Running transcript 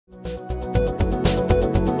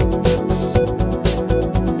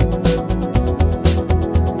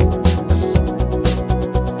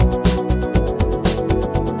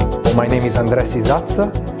Andres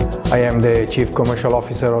Izazza. I am the Chief Commercial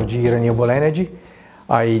Officer of Gerenewable Energy.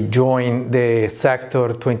 I joined the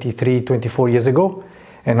sector 24 years ago,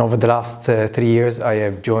 and over the last 3 years I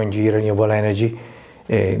have joined Gerenewable Energy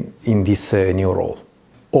in this new role.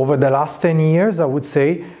 Over the last 10 years, I would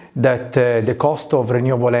say that the cost of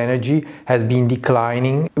renewable energy has been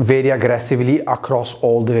declining very aggressively across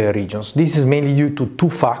all the regions. This is mainly due to two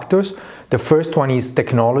factors. The first one is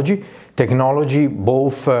technology. Technology,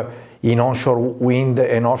 both in onshore wind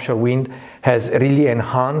and offshore wind, has really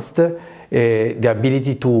enhanced the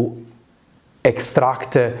ability to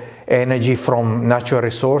extract energy from natural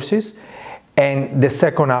resources. And the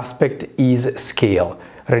second aspect is scale.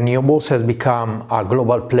 Renewables has become a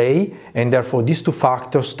global play, and therefore these two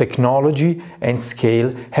factors, technology and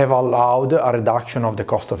scale, have allowed a reduction of the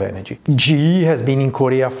cost of energy. GE has been in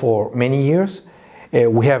Korea for many years.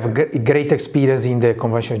 We have great experience in the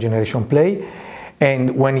conventional generation play,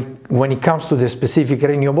 and when it comes to the specific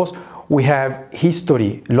renewables, we have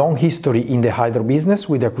long history in the hydro business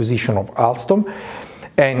with the acquisition of Alstom,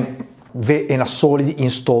 and a solid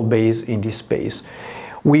install base in this space.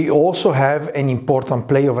 We also have an important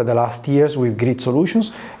play over the last years with grid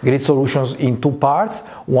solutions. Grid solutions in two parts,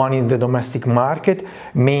 one in the domestic market,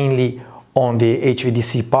 mainly on the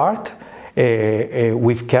HVDC part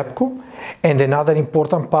with KEPCO, and another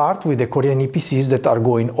important part with the Korean EPCs that are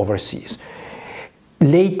going overseas.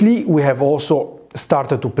 Lately, we have also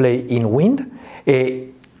started to play in wind.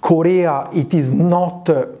 Korea, it is not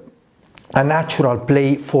a natural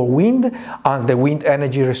play for wind, as the wind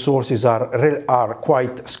energy resources are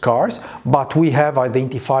quite scarce, but we have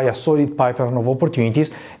identified a solid pipeline of opportunities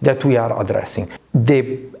that we are addressing.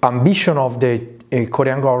 The ambition of the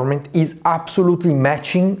Korean government is absolutely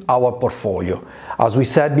matching our portfolio. As we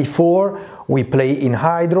said before, we play in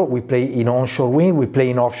hydro, we play in onshore wind, we play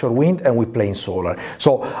in offshore wind, and we play in solar.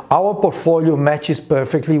 So our portfolio matches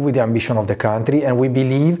perfectly with the ambition of the country, and we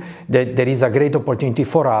believe that there is a great opportunity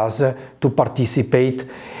for us to participate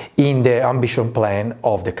in the ambition plan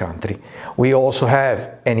of the country. We also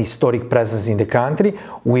have an historic presence in the country.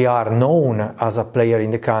 We are known as a player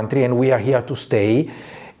in the country, and we are here to stay,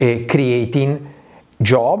 creating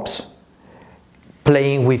jobs,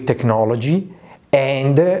 playing with technology,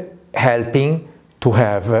 and helping to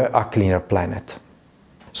have a cleaner planet.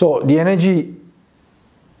 So the energy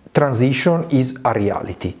transition is a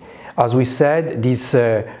reality. As we said, this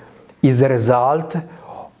is the result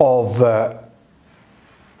of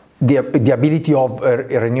the ability of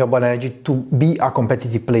renewable energy to be a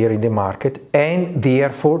competitive player in the market, and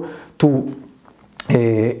therefore to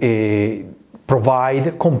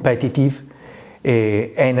provide competitive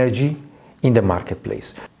energy in the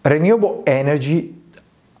marketplace. Renewable energy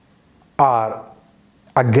are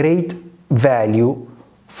a great value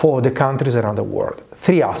for the countries around the world.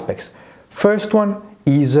 Three aspects. First one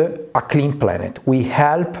is a clean planet. We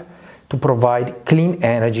help to provide clean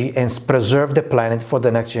energy and preserve the planet for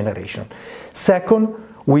the next generation. Second,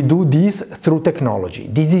 we do this through technology.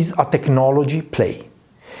 This is a technology play.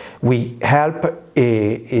 We help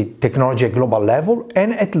a technology at global level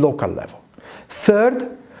and at local level.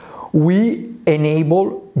 Third, we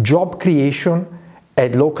enable job creation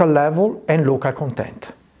at local level and local content.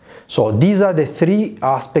 So these are the three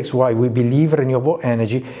aspects why we believe renewable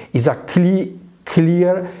energy is a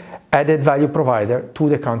clear added value provider to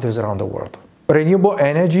the countries around the world. Renewable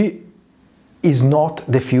energy is not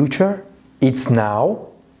the future, it's now.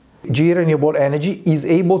 Gerenewable Energy is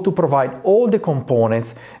able to provide all the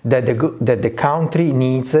components that the country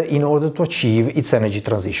needs in order to achieve its energy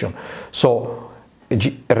transition. So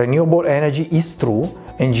renewable energy is true,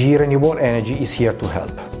 and Gerenewable Energy is here to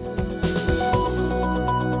help.